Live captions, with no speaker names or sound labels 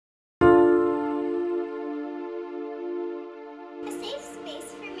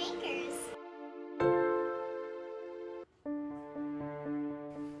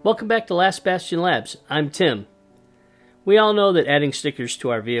Welcome back to Last Bastion Labs. I'm Tim. We all know that adding stickers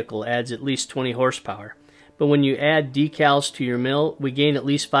to our vehicle adds at least 20 horsepower, but when you add decals to your mill, we gain at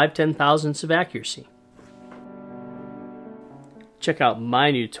least 5/10 thousandths of accuracy. Check out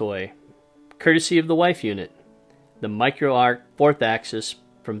my new toy, courtesy of the wife unit, the MicroARC 4th axis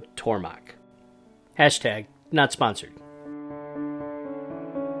from Tormach. Hashtag not sponsored.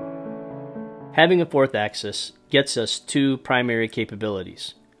 Having a 4th axis gets us two primary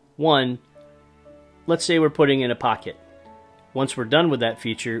capabilities. One, let's say we're putting in a pocket. Once we're done with that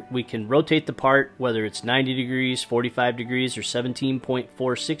feature, we can rotate the part, whether it's 90 degrees, 45 degrees, or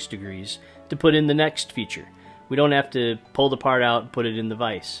 17.46 degrees, to put in the next feature. We don't have to pull the part out and put it in the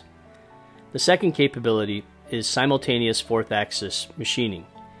vise. The second capability is simultaneous 4th axis machining.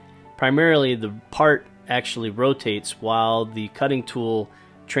 Primarily, the part actually rotates while the cutting tool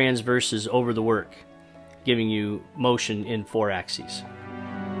transverses over the work, giving you motion in 4 axes.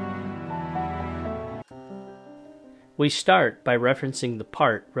 We start by referencing the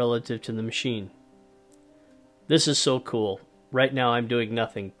part relative to the machine. This is so cool. Right now I'm doing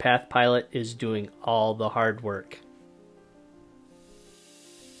nothing. PathPilot is doing all the hard work.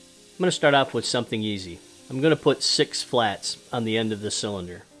 I'm going to start off with something easy. I'm going to put 6 flats on the end of the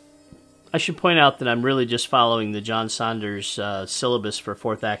cylinder. I should point out that I'm really just following the John Saunders syllabus for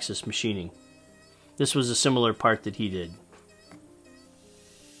 4th axis machining. This was a similar part that he did.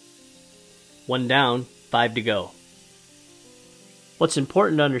 1 down, 5 to go. What's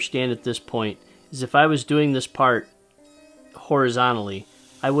important to understand at this point is if I was doing this part horizontally,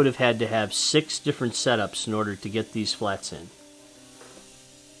 I would have had to have 6 different setups in order to get these flats in.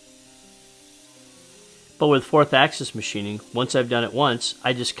 But with 4th axis machining, once I've done it once,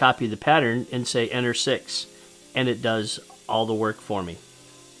 I just copy the pattern and say enter 6, and it does all the work for me.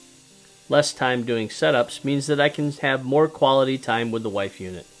 Less time doing setups means that I can have more quality time with the wife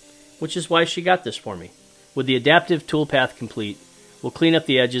unit, which is why she got this for me. With the adaptive toolpath complete, we'll clean up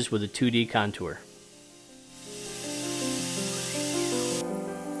the edges with a 2D contour.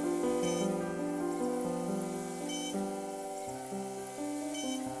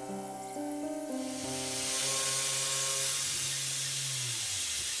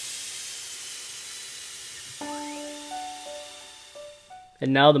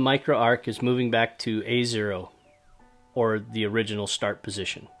 And now the MicroARC is moving back to A0, or the original start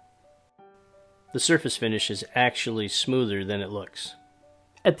position. The surface finish is actually smoother than it looks.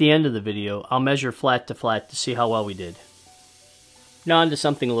 At the end of the video, I'll measure flat to flat to see how well we did. Now on to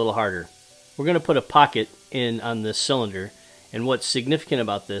something a little harder. We're going to put a pocket in on this cylinder, and what's significant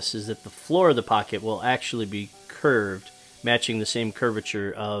about this is that the floor of the pocket will actually be curved, matching the same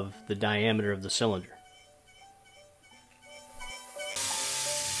curvature of the diameter of the cylinder.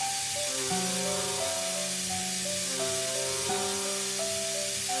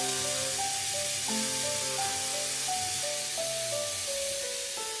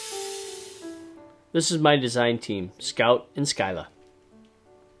 This is my design team, Scout and Skyla.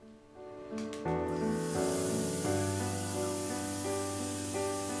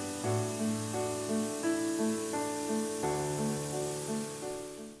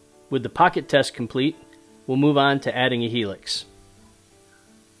 With the pocket test complete, we'll move on to adding a helix.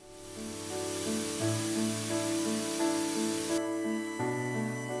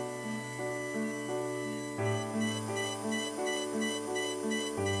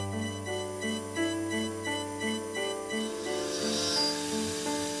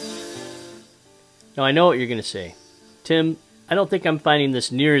 Now I know what you're going to say. Tim, I don't think I'm finding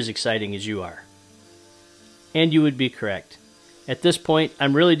this near as exciting as you are. And you would be correct. At this point,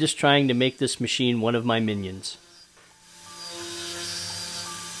 I'm really just trying to make this machine one of my minions.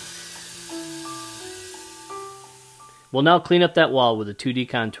 We'll now clean up that wall with a 2D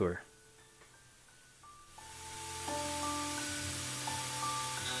contour.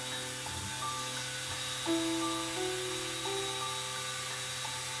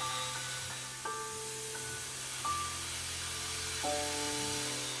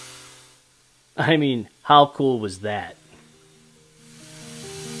 I mean, how cool was that?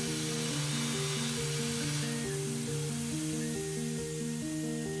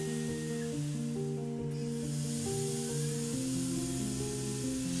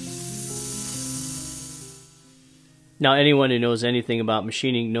 Now anyone who knows anything about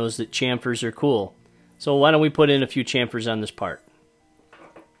machining knows that chamfers are cool. So why don't we put in a few chamfers on this part?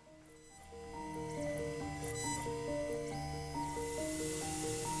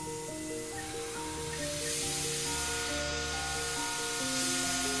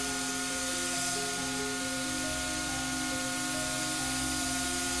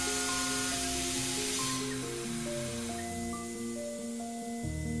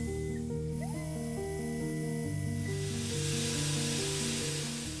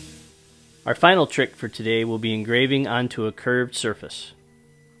 Our final trick for today will be engraving onto a curved surface.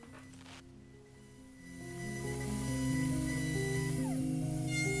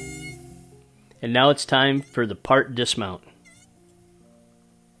 And now it's time for the part dismount.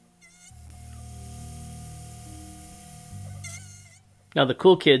 Now the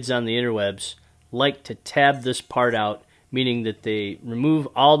cool kids on the interwebs like to tab this part out, meaning that they remove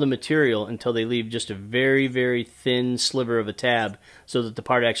all the material until they leave just a very, very thin sliver of a tab so that the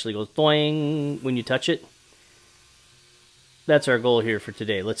part actually goes doing when you touch it. That's our goal here for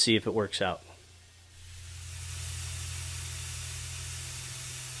today. Let's see if it works out.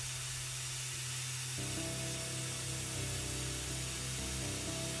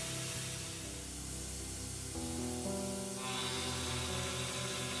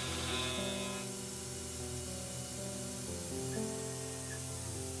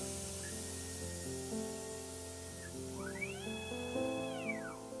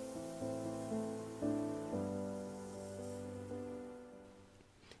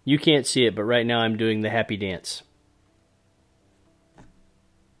 You can't see it, but right now I'm doing the happy dance.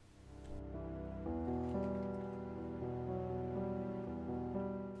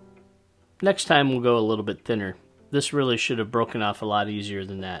 Next time we'll go a little bit thinner. This really should have broken off a lot easier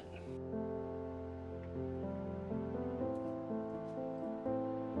than that.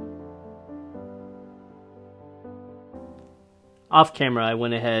 Off camera, I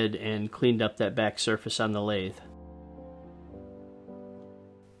went ahead and cleaned up that back surface on the lathe.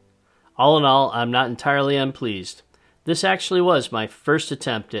 All in all, I'm not entirely unpleased. This actually was my first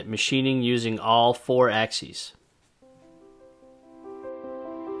attempt at machining using all 4 axes.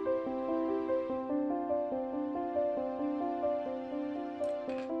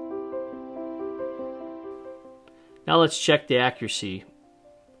 Now let's check the accuracy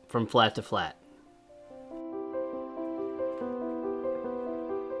from flat to flat.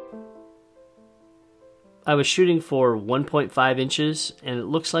 I was shooting for 1.5 inches and it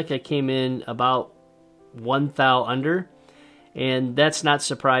looks like I came in about 1 thou under, and that's not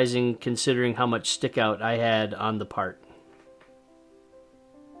surprising considering how much stick out I had on the part.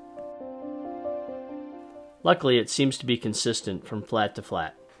 Luckily it seems to be consistent from flat to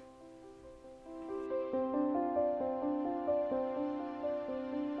flat.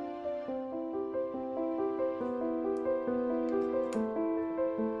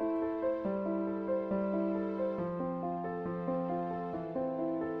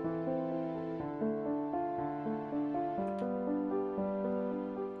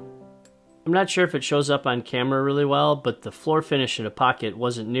 I'm not sure if it shows up on camera really well, but the floor finish in a pocket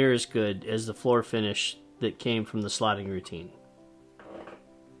wasn't near as good as the floor finish that came from the slotting routine.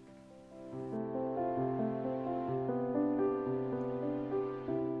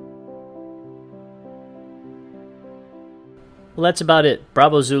 Well, that's about it.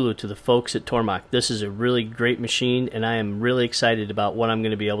 Bravo Zulu to the folks at Tormach. This is a really great machine, and I am really excited about what I'm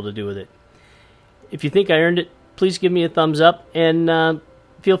going to be able to do with it. If you think I earned it, please give me a thumbs up, and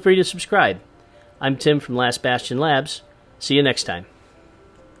feel free to subscribe. I'm Tim from Last Bastion Labs. See you next time.